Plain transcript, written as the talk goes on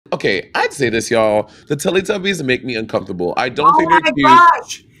okay, I'd say this, y'all. The Teletubbies make me uncomfortable. I don't Oh think they're my cute.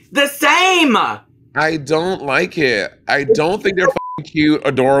 gosh, the same. I don't like it. I don't think they're fucking cute,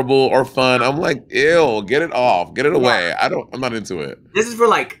 adorable, or fun. I'm like, ew, get it off, get it away. I'm not into it. This is for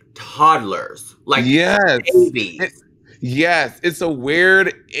like toddlers, like Yes. babies. Yes, it's a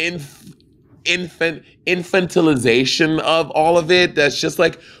weird infantilization of all of it that's just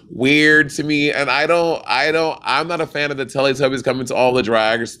like weird to me, and I'm not a fan of the Teletubbies coming to all the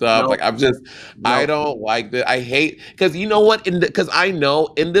drag stuff. Like I don't like that. I hate, because you know what, because I know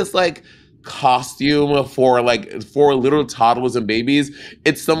in this like costume for little toddlers and babies,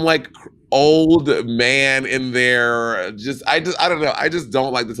 it's some like old man in there. I don't know. I just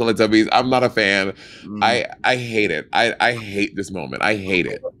don't like the Teletubbies. I'm not a fan. I hate it. I hate this moment. I hate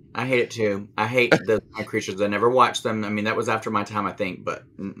it. I hate it too. I hate the creatures. I never watched them. I mean, that was after my time, I think, but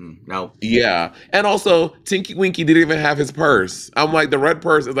no. Yeah. And also, Tinky Winky didn't even have his purse. I'm like, the red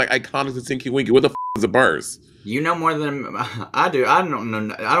purse is like iconic to Tinky Winky. What the is a purse? You know more than I do. I don't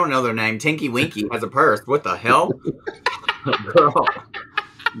know their name. Tinky Winky has a purse. What the hell?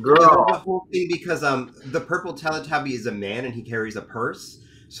 Girl. The whole thing, because the purple Teletubby is a man and he carries a purse.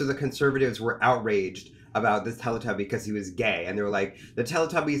 So the conservatives were outraged about this Teletubby because he was gay, and they were like, the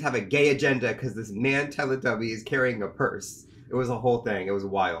Teletubbies have a gay agenda because this man Teletubby is carrying a purse. It was a whole thing. It was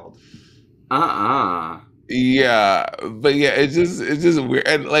wild. Yeah, but yeah, it's just weird,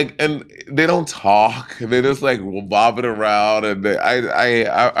 and they don't talk. They just like bobbing around, and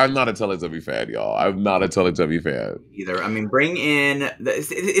I'm not a Teletubby fan, y'all. I'm not a Teletubby fan either. I mean, bring in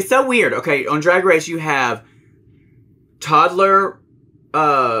it's so weird. Okay, on Drag Race you have toddler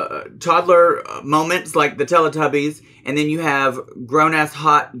moments like the Teletubbies, and then you have grown-ass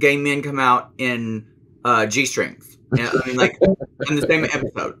hot gay men come out in G-strings. I mean, like, in the same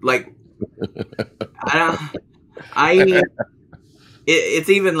episode. Like, it's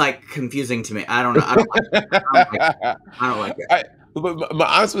even, like, confusing to me. I don't know. I don't like it. But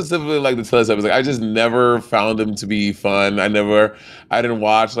I specifically like the Teletubbies. Like, I just never found them to be fun. I didn't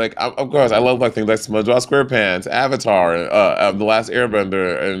watch, like, of course, I love like things like SpongeBob SquarePants, Avatar, The Last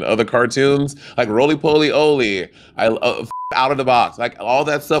Airbender, and other cartoons like Roly Poly Oly. Out of the Box, like all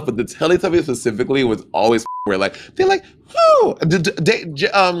that stuff. But the Teletubbies specifically was always weird. Like they're like, oh,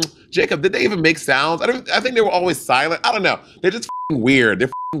 Jacob, did they even make sounds? I think they were always silent. I don't know. They're just weird. They're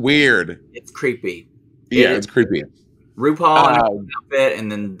weird. It's creepy. Yeah, it's creepy. RuPaul in an outfit,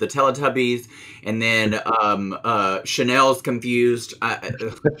 and then the Teletubbies, and then Chanel's confused. That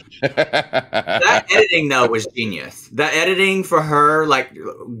editing though was genius. That editing for her, like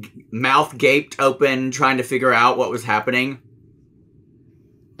mouth gaped open, trying to figure out what was happening.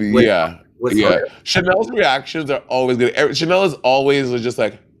 Yeah. Chanel's reactions are always good. Chanel is always just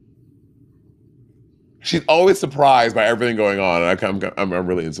like, she's always surprised by everything going on, and I'm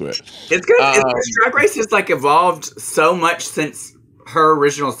really into it. It's good. Drag Race has like evolved so much since her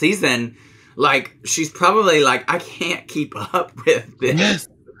original season. Like, she's probably like, I can't keep up with this. Yes.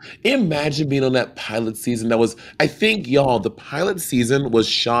 Imagine being on that pilot season. That was, I think, y'all, the pilot season was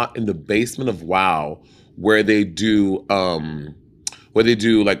shot in the basement of WoW, where they do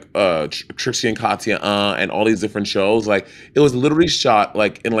like Trixie and Katya and all these different shows. Like, it was literally shot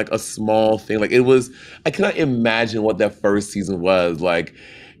like in like a small thing. Like, it was, I cannot imagine what that first season was. Like,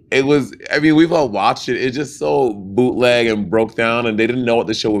 it was, I mean, we've all watched it. It's just so bootleg and broke down, and they didn't know what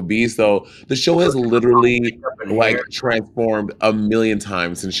the show would be. So the show has literally like transformed a million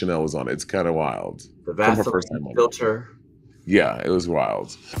times since Chanel was on it. It's kind of wild. The Vaseline filter. Yeah, it was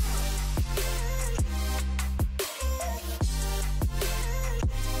wild.